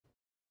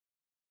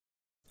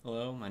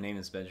Hello, my name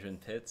is Benjamin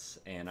Pitts,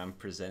 and I'm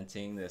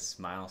presenting this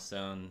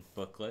milestone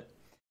booklet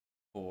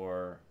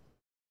for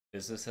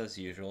Business as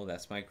Usual.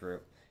 That's my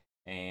group,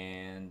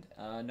 and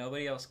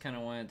nobody else kind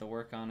of wanted to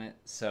work on it,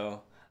 so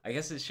I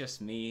guess it's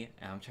just me.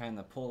 And I'm trying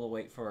to pull the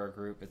weight for our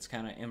group. It's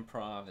kind of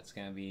improv. It's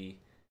gonna be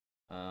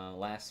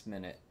last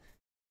minute,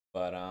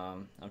 but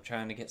I'm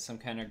trying to get some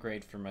kind of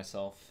grade for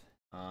myself.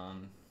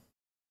 Um,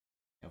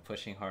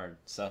 pushing hard.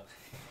 So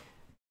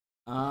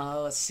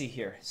let's see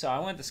here. So I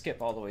wanted to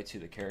skip all the way to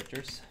the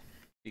characters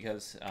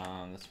because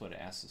that's what it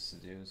asks us to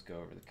do is go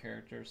over the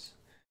characters.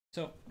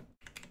 So,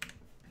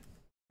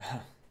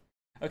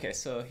 okay,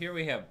 so here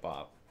we have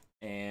Bob,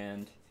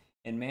 and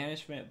in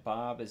management,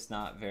 Bob is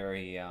not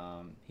very.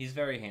 He's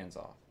very hands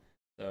off.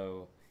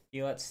 So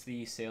he lets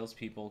the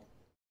salespeople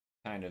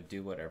kind of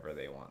do whatever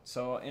they want.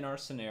 So in our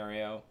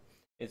scenario,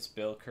 it's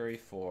Bill Curry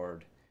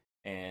Ford,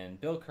 and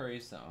Bill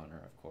Curry's the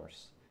owner, of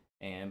course,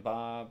 and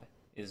Bob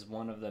is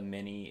one of the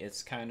many.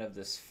 It's kind of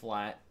this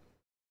flat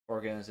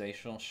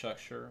organizational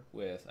structure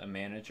with a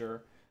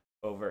manager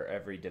over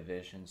every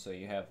division. So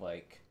you have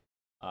like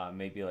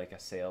maybe like a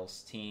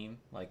sales team,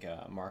 like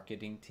a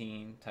marketing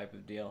team type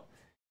of deal,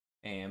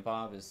 and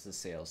Bob is the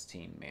sales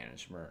team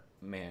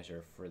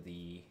manager for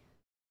the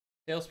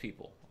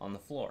salespeople on the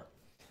floor.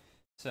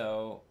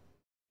 So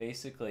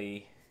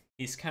basically,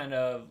 he's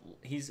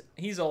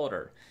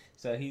older,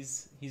 so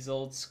he's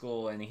old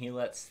school, and he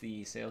lets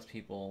the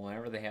salespeople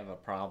whenever they have a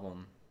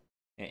problem,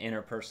 an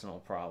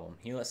interpersonal problem,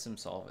 he lets them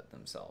solve it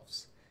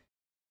themselves.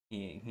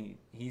 He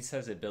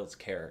says it builds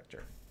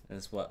character,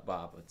 is what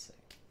Bob would say.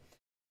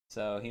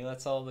 So he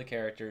lets all the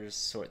characters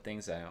sort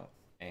things out,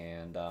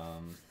 and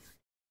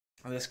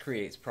this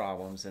creates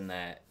problems in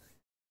that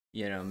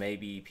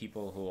maybe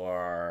people who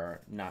are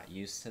not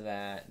used to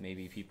that,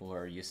 maybe people who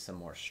are used to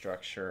more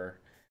structure,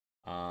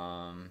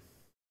 um,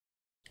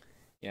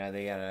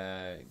 they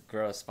gotta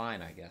grow a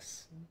spine, I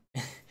guess,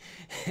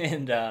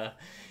 and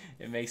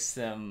it makes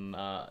them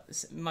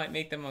might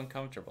make them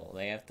uncomfortable.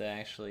 They have to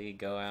actually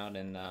go out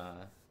and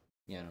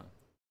you know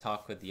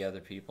talk with the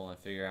other people and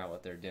figure out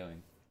what they're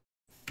doing.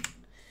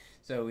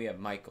 So we have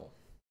Michael,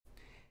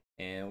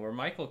 and where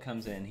Michael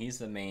comes in, he's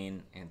the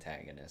main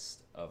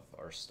antagonist of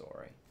our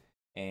story,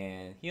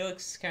 and he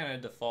looks kind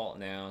of default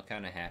now,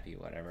 kind of happy,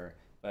 whatever.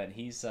 But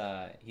he's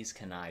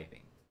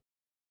conniving.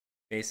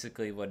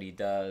 Basically, what he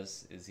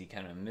does is he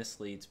kind of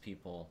misleads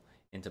people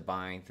into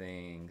buying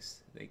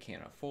things they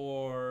can't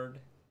afford.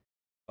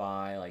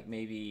 By like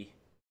maybe,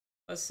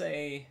 let's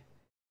say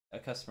a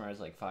customer has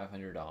like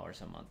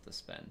 $500 a month to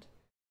spend,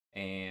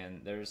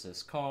 and there's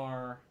this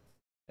car.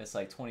 It's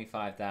like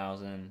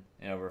 25,000,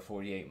 and over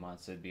 48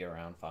 months, it'd be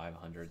around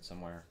 500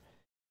 somewhere.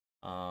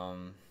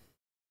 Um,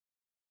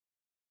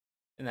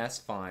 and that's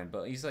fine.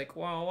 But he's like,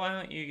 well, why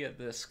don't you get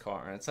this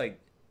car? And it's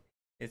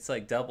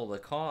like double the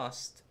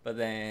cost, but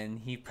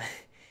then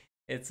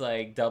it's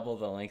like double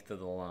the length of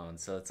the loan.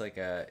 So it's like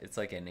an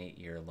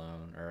 8-year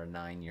loan or a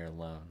 9-year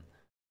loan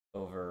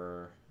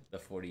over the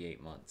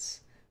 48 months.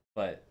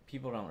 But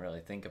people don't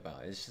really think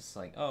about it. It's just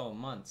like, oh,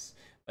 months.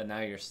 But now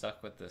you're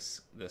stuck with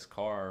this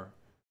car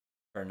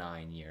for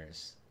 9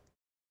 years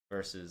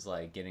versus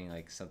like getting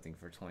like something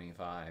for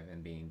 25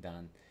 and being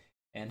done.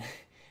 And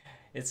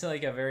it's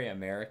like a very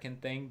American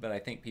thing, but I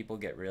think people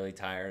get really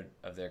tired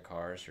of their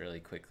cars really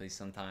quickly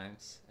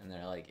sometimes. And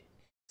they're like,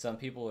 some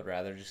people would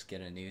rather just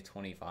get a new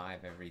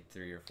 25 every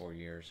 3 or 4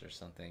 years or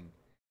something.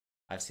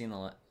 I've seen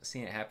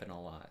it happen a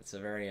lot. It's a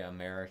very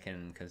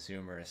American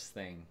consumerist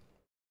thing.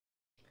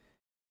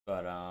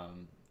 But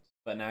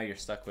now you're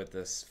stuck with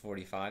this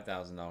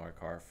 $45,000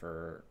 car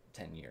for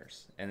 10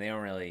 years, and they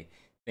don't really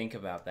think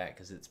about that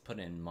because it's put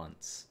in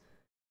months.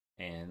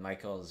 And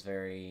Michael is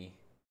very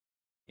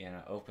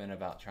open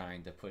about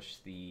trying to push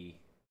the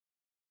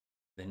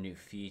new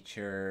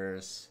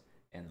features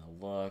and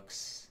the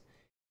looks,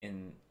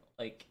 and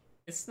like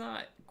it's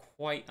not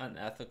quite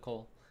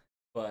unethical,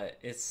 but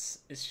it's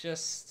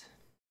just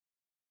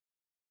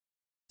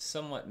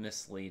somewhat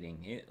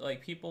misleading.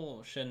 Like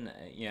people shouldn't,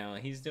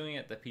 he's doing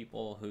it to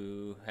people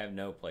who have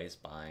no place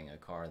buying a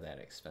car that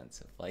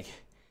expensive. Like,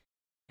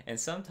 and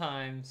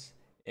sometimes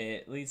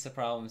it leads to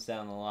problems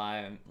down the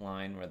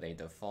line where they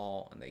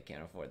default and they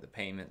can't afford the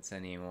payments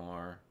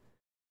anymore.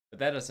 But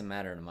that doesn't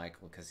matter to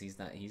Michael because he's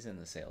in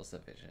the sales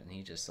division.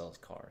 He just sells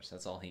cars.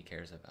 That's all he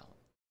cares about.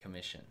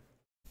 Commission.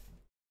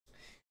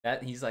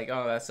 That he's like,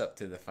 oh, that's up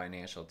to the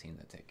financial team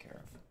to take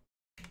care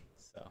of.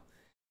 So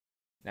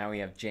now we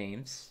have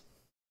James,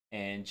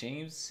 and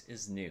James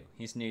is new.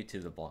 He's new to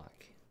the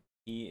block.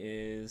 He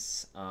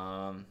is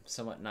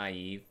somewhat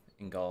naive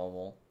and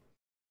gullible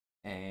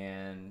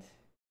and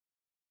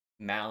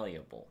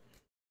malleable.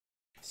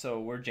 So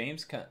where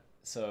James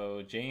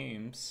so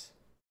James,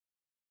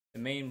 the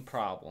main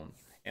problem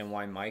and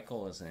why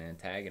Michael is an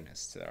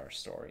antagonist to our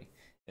story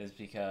is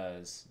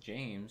because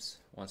James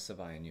wants to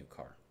buy a new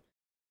car.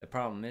 The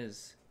problem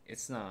is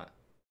it's not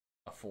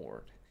a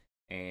Ford,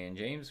 and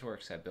James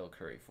works at Bill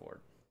Curry Ford,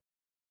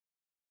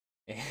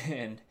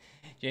 and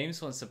James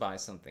wants to buy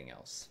something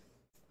else,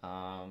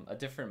 a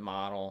different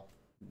model,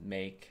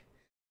 make.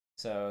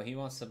 So he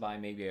wants to buy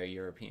maybe a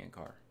European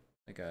car,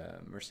 like a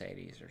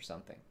Mercedes or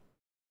something.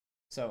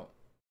 So,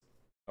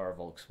 or a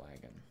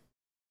Volkswagen.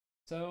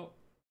 So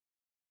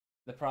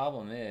the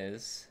problem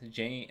is,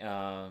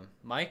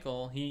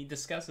 Michael, he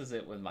discusses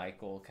it with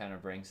Michael, kind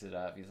of brings it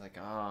up. He's like,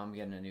 oh, I'm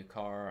getting a new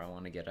car. I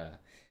want to get a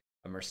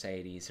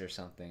Mercedes or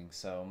something.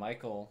 So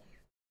Michael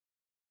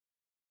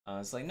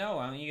it's like, no,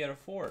 why don't you get a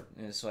Ford?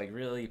 And it's like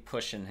really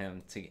pushing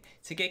him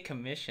to get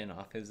commission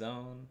off his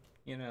own,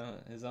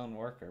 his own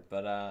worker.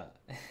 But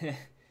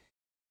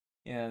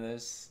yeah,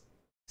 there's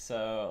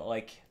so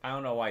like I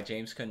don't know why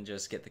James couldn't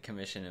just get the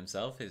commission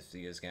himself if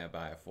he was gonna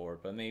buy a Ford,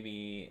 but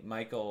maybe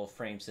Michael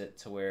frames it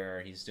to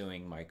where he's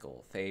doing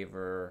Michael a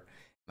favor.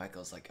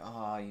 Michael's like,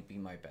 oh, you'd be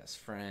my best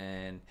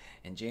friend,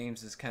 and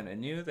James is kind of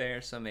new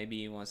there, so maybe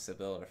he wants to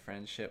build a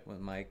friendship with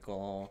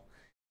Michael.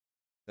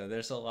 So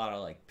there's a lot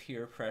of like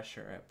peer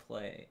pressure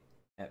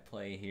at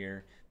play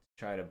here to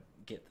try to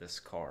get this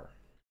car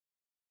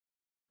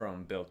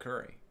from Bill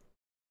Curry.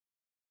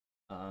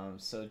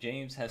 So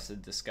James has to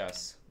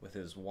discuss with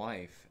his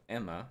wife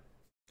Emma,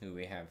 who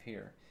we have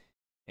here,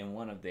 in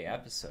one of the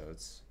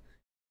episodes,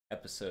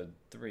 episode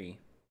 3,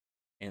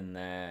 in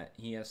that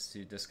he has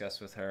to discuss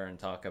with her and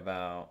talk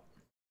about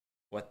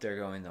what they're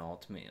going to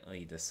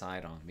ultimately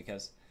decide on,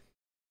 because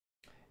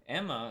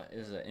Emma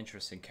is an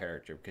interesting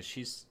character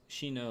because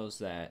she knows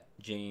that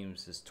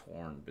James is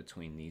torn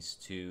between these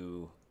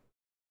two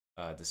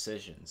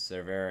decisions.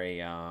 They're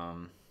very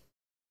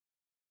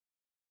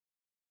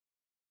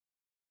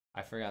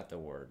I forgot the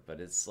word,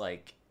 but it's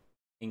like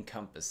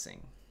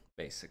encompassing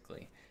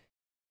basically.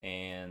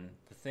 And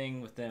the thing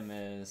with them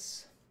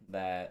is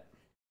that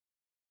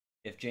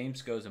if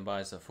James goes and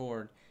buys a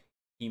Ford,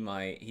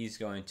 he's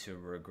going to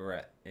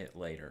regret it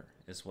later,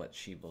 is what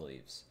she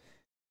believes.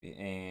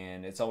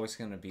 And it's always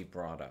going to be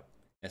brought up,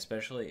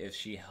 especially if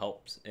she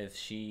helps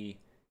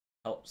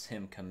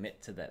him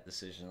commit to that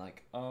decision.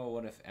 Like, oh,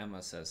 what if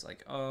Emma says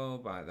like, oh,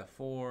 buy the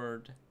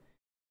Ford?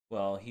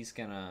 Well, he's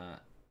gonna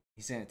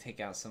take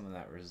out some of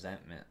that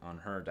resentment on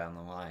her down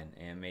the line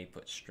and may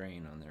put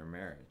strain on their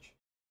marriage.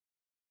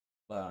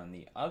 But on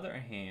the other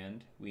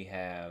hand, we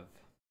have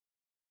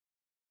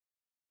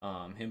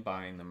him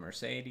buying the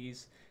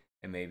Mercedes,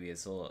 and maybe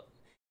it's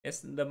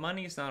the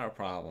money's not a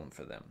problem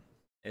for them.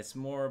 It's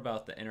more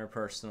about the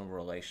interpersonal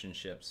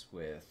relationships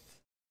with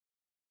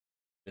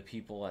the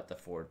people at the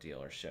Ford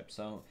dealership.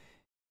 So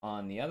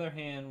on the other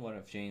hand, what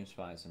if James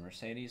buys a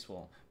Mercedes?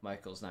 Well,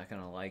 Michael's not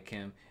going to like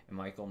him, and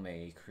Michael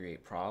may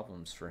create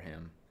problems for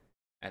him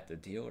at the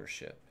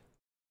dealership.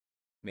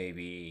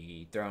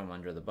 Maybe throw him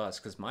under the bus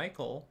because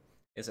Michael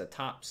is a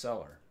top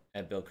seller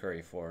at Bill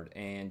Curry Ford,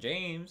 and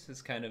James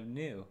is kind of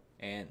new.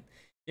 And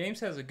James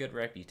has a good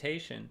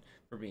reputation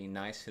for being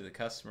nice to the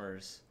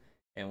customers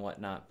and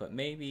whatnot, but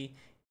maybe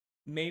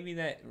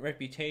that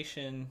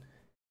reputation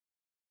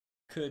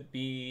could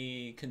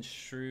be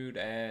construed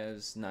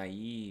as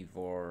naive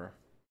or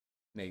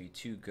maybe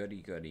too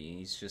goody goody.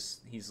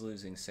 He's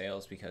losing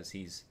sales because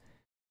he's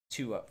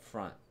too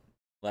upfront,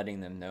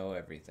 letting them know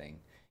everything.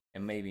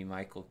 And maybe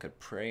Michael could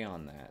prey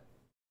on that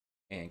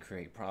and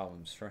create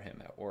problems for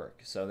him at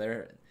work. So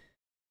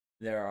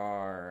there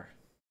are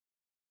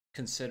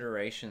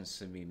considerations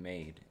to be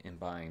made in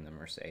buying the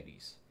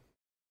Mercedes.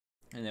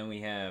 And then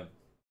we have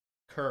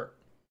Kurt,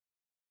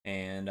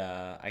 and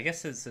I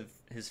guess it's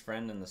his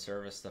friend in the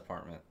service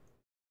department.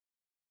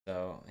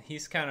 So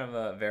he's kind of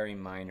a very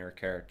minor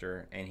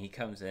character, and he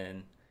comes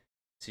in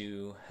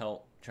to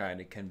help try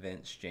to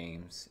convince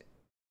James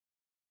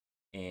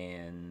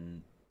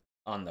and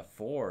on the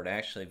Ford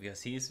actually,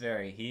 because he's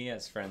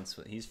friends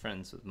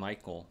with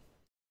Michael,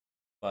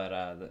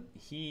 but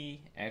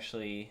he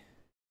actually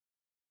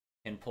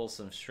can pull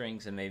some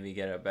strings and maybe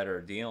get a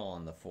better deal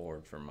on the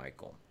Ford for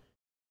Michael.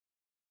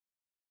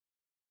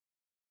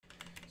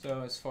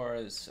 So as far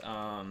as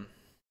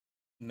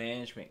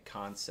management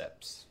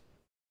concepts,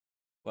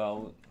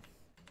 well,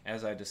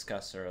 as I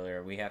discussed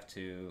earlier, we have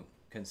to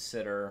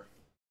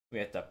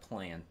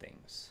plan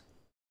things.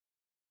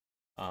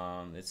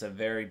 It's a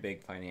very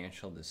big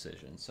financial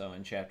decision. So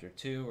in chapter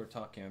 2, we're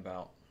talking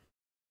about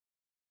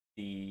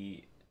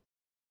the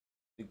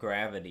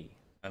gravity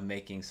of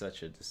making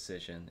such a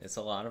decision. It's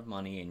a lot of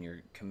money and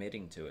you're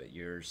committing to it.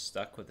 You're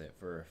stuck with it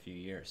for a few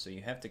years. So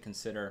you have to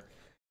consider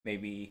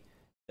maybe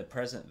the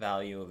present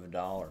value of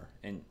 $1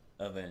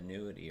 of an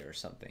annuity or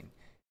something,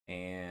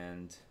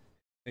 and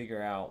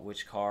figure out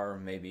which car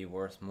may be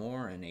worth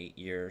more in 8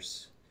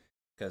 years.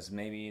 Because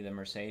maybe the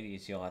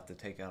Mercedes, you'll have to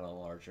take out a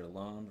larger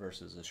loan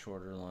versus a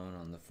shorter loan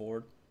on the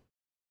Ford.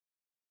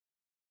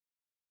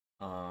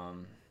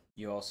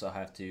 You also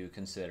have to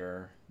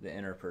consider the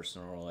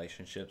interpersonal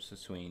relationships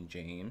between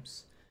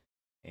James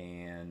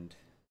and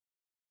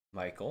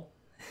Michael.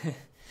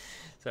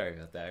 Sorry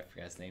about that. I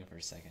forgot his name for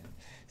a second.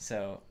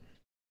 So,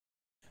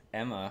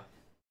 Emma,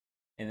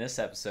 in this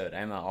episode,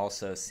 Emma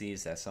also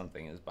sees that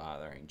something is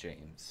bothering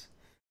James.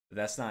 But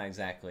that's not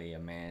exactly a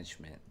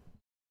management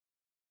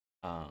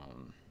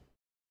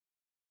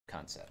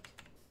concept.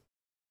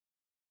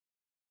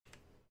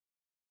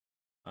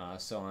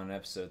 So on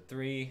episode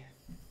 3,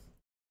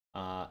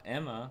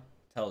 Emma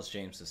tells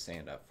James to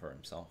stand up for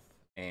himself,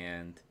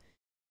 and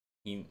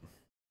he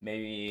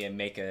maybe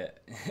make a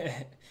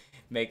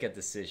make a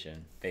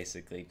decision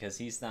basically because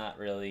he's not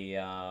really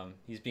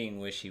he's being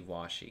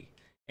wishy-washy,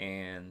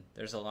 and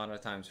there's a lot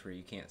of times where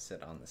you can't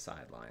sit on the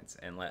sidelines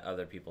and let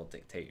other people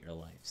dictate your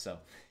life. So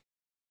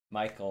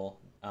Michael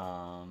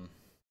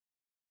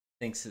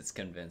thinks it's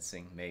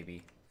convincing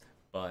maybe,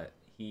 but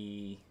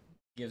he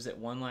gives it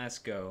one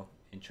last go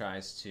and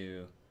tries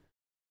to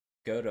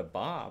go to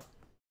Bob.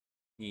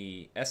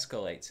 He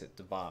escalates it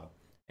to Bob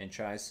and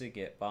tries to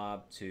get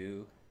Bob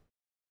to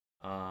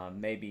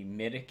maybe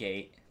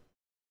mitigate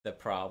the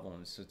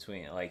problems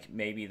between, like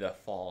maybe the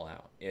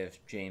fallout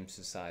if James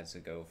decides to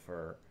go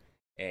for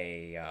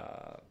a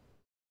uh,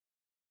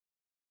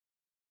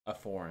 a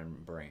foreign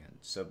brand.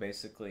 So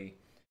basically,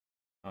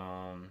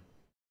 um,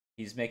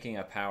 he's making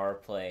a power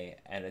play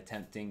and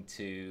attempting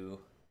to,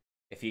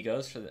 if he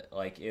goes for the,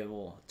 like, it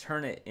will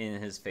turn it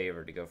in his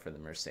favor to go for the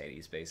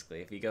Mercedes.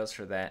 Basically, if he goes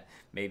for that,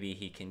 maybe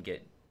he can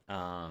get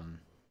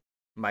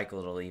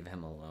Michael to leave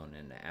him alone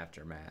in the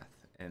aftermath,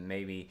 and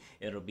maybe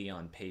it'll be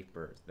on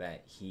paper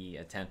that he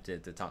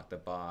attempted to talk to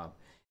Bob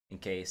in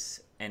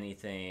case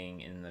anything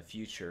in the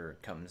future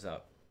comes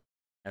up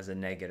as a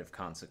negative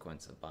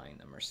consequence of buying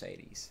the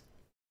Mercedes.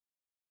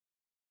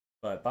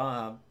 But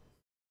Bob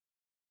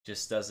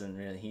just doesn't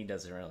really, he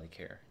doesn't really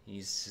care.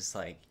 He's just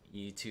like,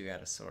 you two got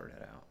to sort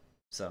it out.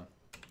 So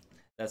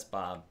that's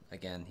Bob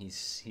again. He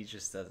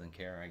just doesn't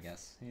care, I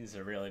guess. He's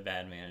a really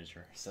bad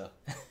manager. So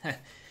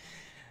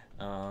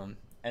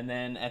and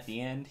then at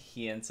the end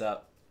he ends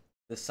up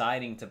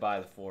deciding to buy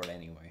the Ford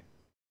anyway.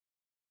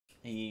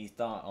 He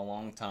thought a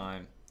long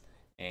time,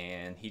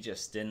 and he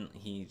just didn't.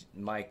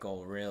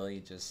 Michael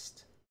really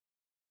just,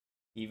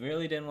 he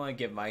really didn't want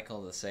to give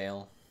Michael the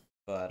sale,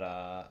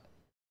 but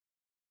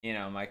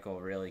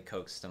Michael really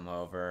coaxed him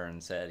over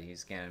and said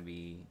he's gonna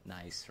be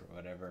nice or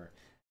whatever,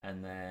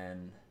 and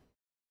then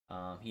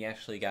he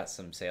actually got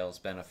some sales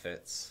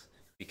benefits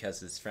because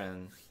his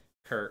friend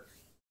Kurt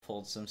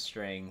pulled some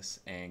strings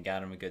and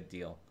got him a good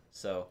deal.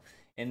 So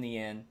in the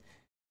end,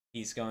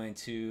 he's going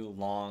to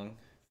long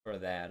for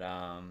that.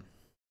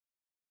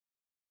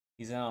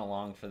 He's gonna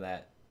long for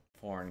that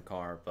foreign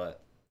car,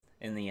 but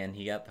in the end,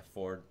 he got the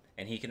Ford,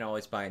 and he can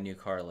always buy a new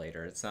car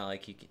later. It's not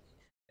like he can,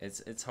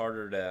 it's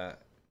harder to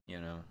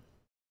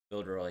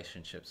build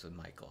relationships with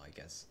Michael, I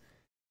guess.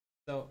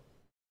 So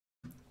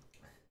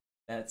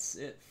that's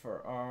it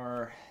for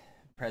our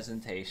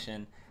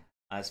presentation.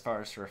 As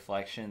far as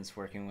reflections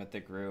working with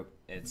the group,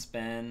 it's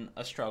been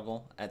a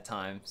struggle at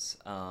times,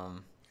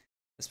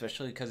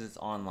 especially because it's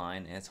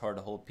online and it's hard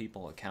to hold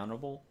people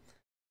accountable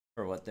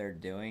for what they're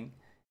doing.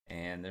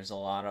 And there's a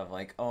lot of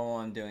like, oh,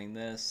 I'm doing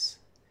this,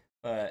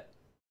 but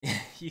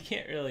you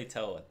can't really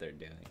tell what they're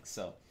doing.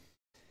 So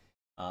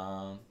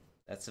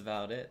that's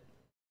about it.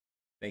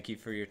 Thank you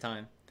for your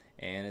time.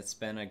 And it's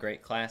been a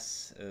great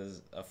class,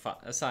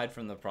 aside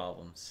from the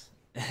problems,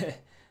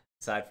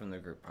 aside from the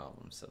group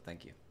problems. So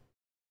thank you.